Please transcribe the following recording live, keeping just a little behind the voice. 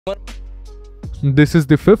This is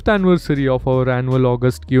the 5th anniversary of our annual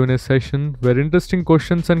August Q&A session where interesting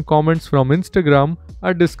questions and comments from Instagram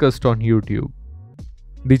are discussed on YouTube.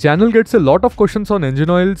 The channel gets a lot of questions on engine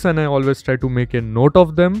oils and I always try to make a note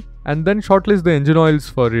of them and then shortlist the engine oils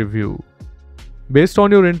for review. Based on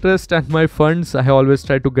your interest and my funds, I always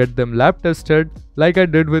try to get them lab tested like I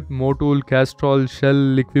did with Motul, Castrol, Shell,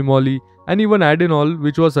 Liquimoly and even Adinol,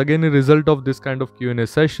 which was again a result of this kind of Q&A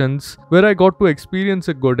sessions where I got to experience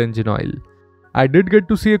a good engine oil. I did get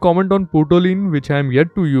to see a comment on Putolin which I am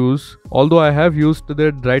yet to use, although I have used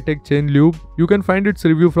their Drytech chain lube. You can find its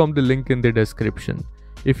review from the link in the description.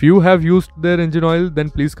 If you have used their engine oil, then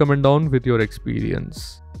please comment down with your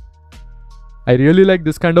experience. I really like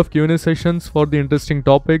this kind of Q&A sessions for the interesting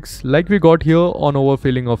topics like we got here on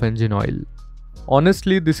overfilling of engine oil.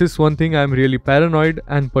 Honestly, this is one thing I am really paranoid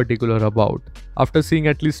and particular about. After seeing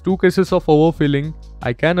at least 2 cases of overfilling,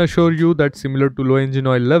 I can assure you that similar to low engine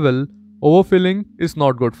oil level, overfilling is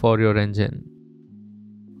not good for your engine.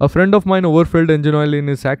 A friend of mine overfilled engine oil in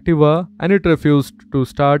his Activa and it refused to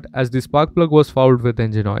start as the spark plug was fouled with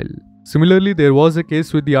engine oil. Similarly, there was a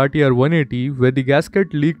case with the RTR 180 where the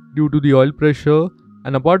gasket leaked due to the oil pressure,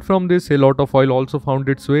 and apart from this, a lot of oil also found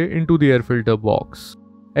its way into the air filter box.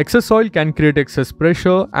 Excess oil can create excess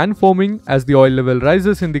pressure and foaming as the oil level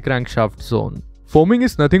rises in the crankshaft zone. Foaming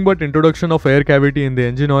is nothing but introduction of air cavity in the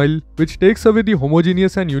engine oil, which takes away the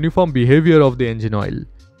homogeneous and uniform behavior of the engine oil.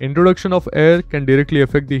 Introduction of air can directly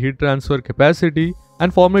affect the heat transfer capacity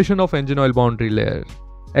and formation of engine oil boundary layer.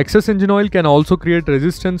 Excess engine oil can also create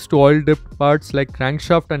resistance to oil-dipped parts like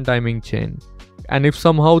crankshaft and timing chain. And if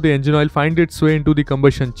somehow the engine oil finds its way into the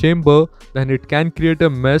combustion chamber, then it can create a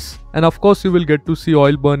mess, and of course you will get to see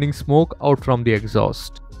oil burning smoke out from the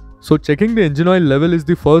exhaust. So checking the engine oil level is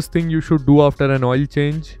the first thing you should do after an oil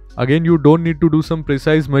change. Again, you don't need to do some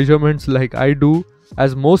precise measurements like I do,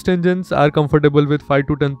 as most engines are comfortable with 5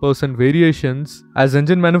 to 10% variations, as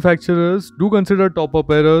engine manufacturers do consider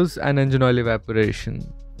top-up errors and engine oil evaporation.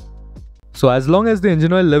 So as long as the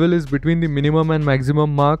engine oil level is between the minimum and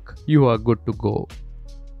maximum mark, you are good to go.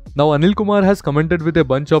 Now Anil Kumar has commented with a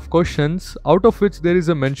bunch of questions, out of which there is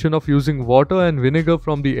a mention of using water and vinegar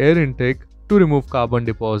from the air intake to remove carbon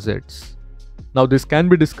deposits. Now this can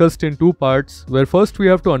be discussed in 2 parts, where first we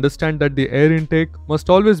have to understand that the air intake must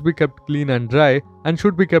always be kept clean and dry and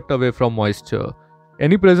should be kept away from moisture.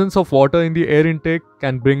 Any presence of water in the air intake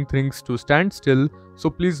can bring things to standstill, so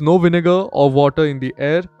please no vinegar or water in the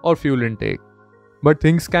air or fuel intake. But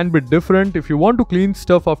things can be different if you want to clean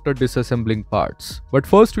stuff after disassembling parts. But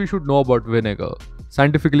first we should know about vinegar.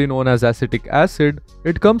 Scientifically known as acetic acid,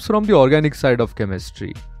 it comes from the organic side of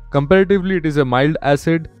chemistry. Comparatively, it is a mild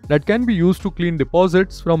acid that can be used to clean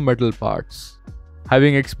deposits from metal parts.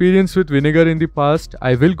 Having experience with vinegar in the past,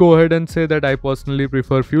 I will go ahead and say that I personally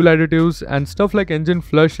prefer fuel additives and stuff like engine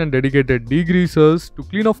flush and dedicated degreasers to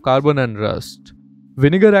clean off carbon and rust.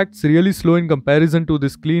 Vinegar acts really slow in comparison to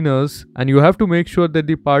these cleaners, and you have to make sure that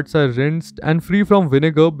the parts are rinsed and free from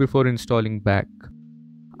vinegar before installing back.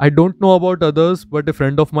 I don't know about others, but a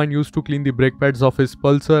friend of mine used to clean the brake pads of his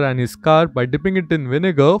Pulsar and his car by dipping it in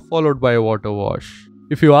vinegar followed by a water wash.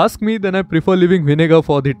 If you ask me, then I prefer leaving vinegar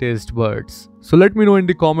for the taste buds. So let me know in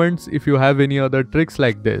the comments if you have any other tricks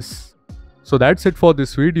like this. So that's it for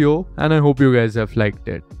this video, and I hope you guys have liked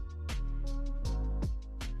it.